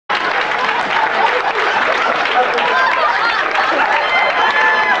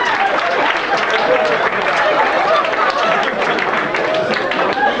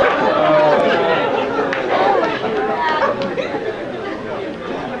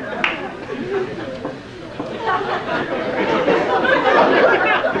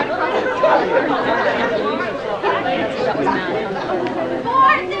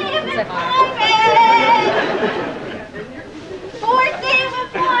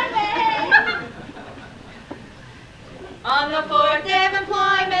On the fourth day of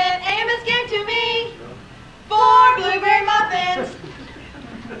employment, Amos gave to me 4 blueberry muffins,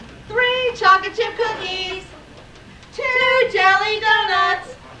 3 chocolate chip cookies, 2 jelly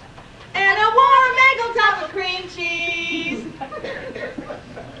donuts, and a warm egg on top of cream cheese.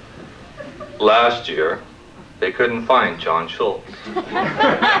 Last year, they couldn't find John Schultz.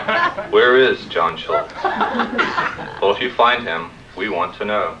 Where is John Schultz? Well, if you find him, we want to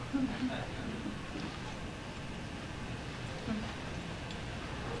know.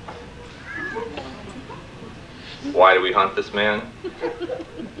 Why do we hunt this man?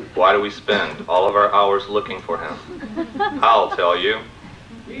 Why do we spend all of our hours looking for him? I'll tell you.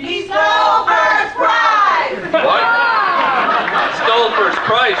 He stole first prize! What? Stole first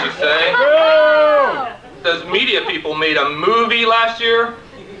prize, you say? Those media people made a movie last year?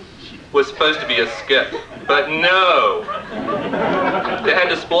 Was supposed to be a skit, but no. They had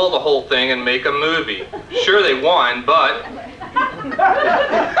to spoil the whole thing and make a movie. Sure, they won, but...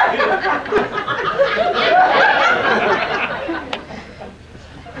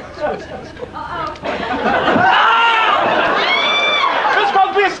 It's supposed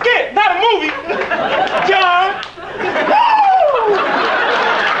to be a skit, not a movie. John.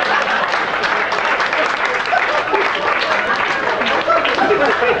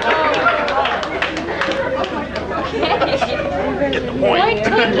 Get the point.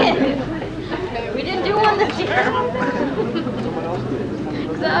 We didn't do one this year.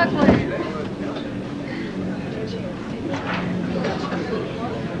 Exactly.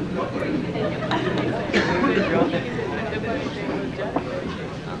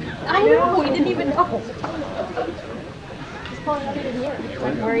 I know, we didn't even know. He's pulling up in here.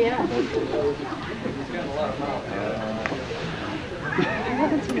 Where are you at? I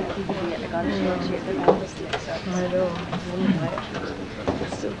haven't seen the TV yet. I got to show it to you. They're all listening, so. I know.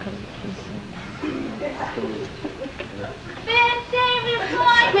 It's still coming. Fifth day of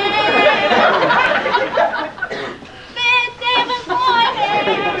employment! Fifth day of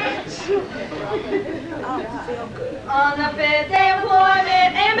employment! Oh, feel good. On the 5th day of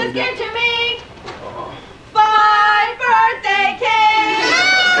employment, Amos gave to me 5 birthday cakes!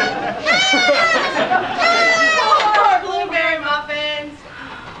 4 blueberry muffins,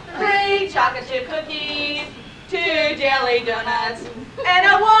 3 chocolate chip cookies, 2 jelly donuts, and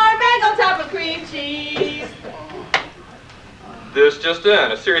a warm egg on top of cream cheese. This just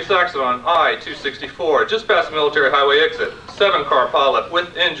in, a serious accident on I-264, just past the military highway exit. 7-car pileup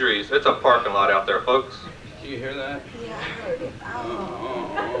with injuries. It's a parking lot out there, folks. Did you hear that? Yeah, I heard it. Oh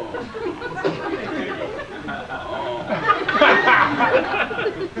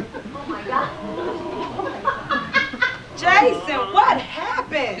my God. Jason, what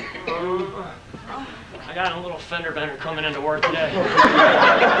happened? I got a little fender bender coming into work today.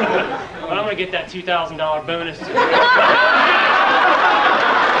 But I'm going to get that $2,000 bonus.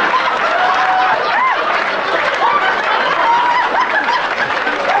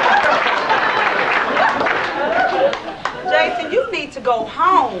 Jason, you need to go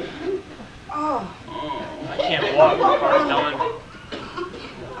home. Oh. I can't walk. It's done.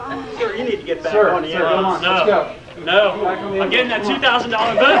 Sir, you need to get back on the air. Come on, no. let's go. No, I'm getting that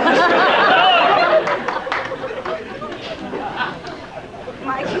 $2,000 bonus.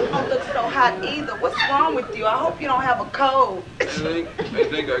 Mike, you don't look so hot either. What's wrong with you? I hope you don't have a cold. I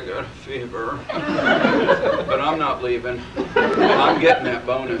think I got a fever. But I'm not leaving. I'm getting that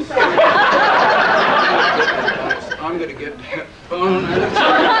bonus. I'm going to get that bonus.